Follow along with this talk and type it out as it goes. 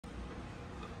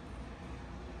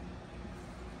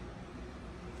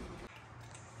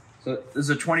So this is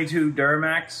a 22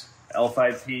 Duramax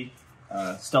L5P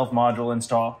stealth module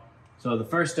install. So the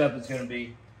first step is going to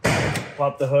be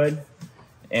pop the hood,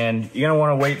 and you're going to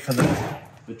want to wait for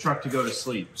the truck to go to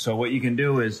sleep. So what you can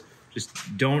do is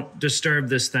just don't disturb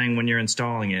this thing when you're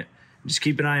installing it. Just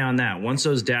keep an eye on that. Once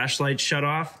those dash lights shut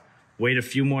off, wait a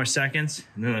few more seconds,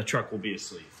 and then the truck will be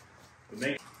asleep.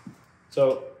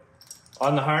 So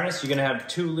on the harness, you're going to have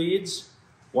two leads,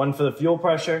 one for the fuel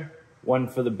pressure, one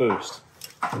for the boost.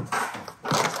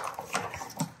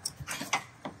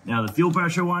 Now the fuel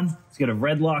pressure one, it's got a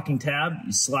red locking tab.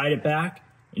 You slide it back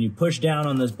and you push down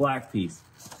on this black piece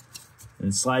and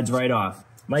it slides right off.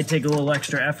 Might take a little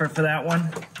extra effort for that one.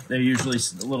 They're usually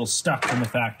a little stuck from the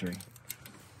factory.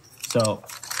 So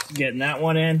getting that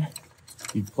one in,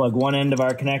 you plug one end of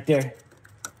our connector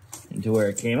into where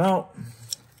it came out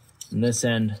and this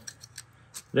end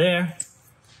there,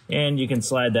 and you can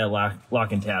slide that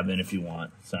locking tab in if you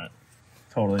want. It's not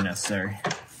totally necessary.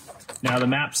 Now the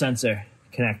map sensor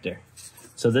connector.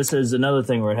 So this is another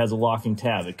thing where it has a locking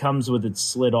tab. It comes with it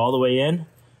slid all the way in.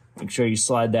 Make sure you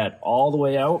slide that all the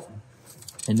way out.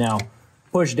 And now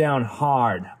push down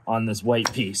hard on this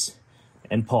white piece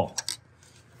and pull.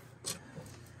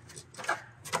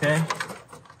 Okay.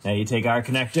 Now you take our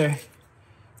connector,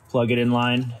 plug it in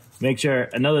line. Make sure,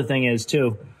 another thing is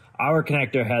too, our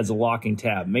connector has a locking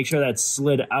tab. Make sure that's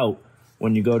slid out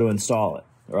when you go to install it,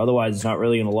 or otherwise it's not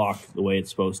really gonna lock the way it's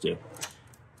supposed to. And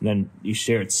then you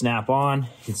hear it snap on,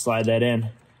 you can slide that in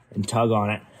and tug on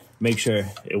it. Make sure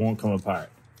it won't come apart.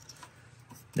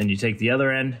 Then you take the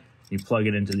other end, you plug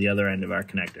it into the other end of our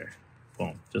connector.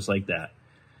 Boom, just like that.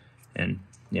 And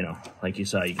you know, like you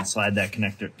saw, you can slide that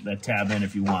connector, that tab in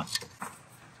if you want.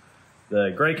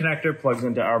 The gray connector plugs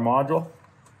into our module,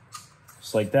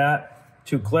 just like that.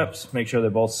 Two clips, make sure they're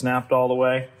both snapped all the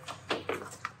way.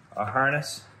 Our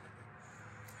harness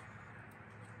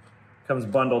comes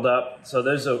bundled up. So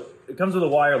it comes with a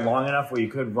wire long enough where you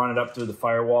could run it up through the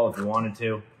firewall if you wanted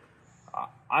to.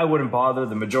 I wouldn't bother.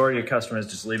 The majority of customers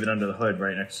just leave it under the hood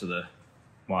right next to the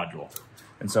module.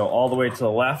 And so all the way to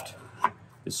the left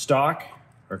is stock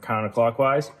or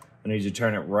counterclockwise. And as you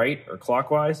turn it right or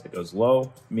clockwise, it goes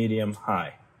low, medium,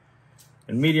 high.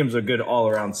 And mediums are good all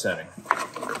around setting.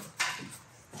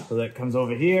 So that comes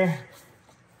over here,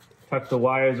 tuck the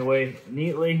wires away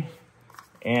neatly,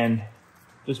 and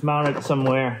just mount it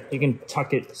somewhere. You can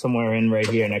tuck it somewhere in right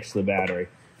here next to the battery.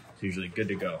 It's usually good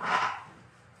to go.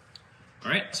 All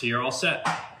right, so you're all set.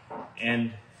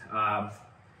 And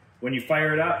when you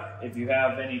fire it up, if you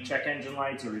have any check engine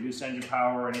lights or reduce engine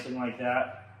power or anything like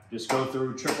that, just go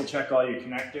through, triple check all your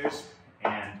connectors,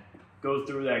 and go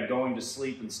through that going to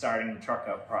sleep and starting the truck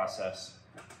up process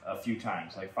a few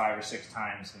times, like 5 or 6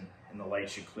 times, and the light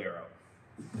should clear out.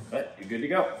 But you're good to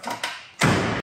go.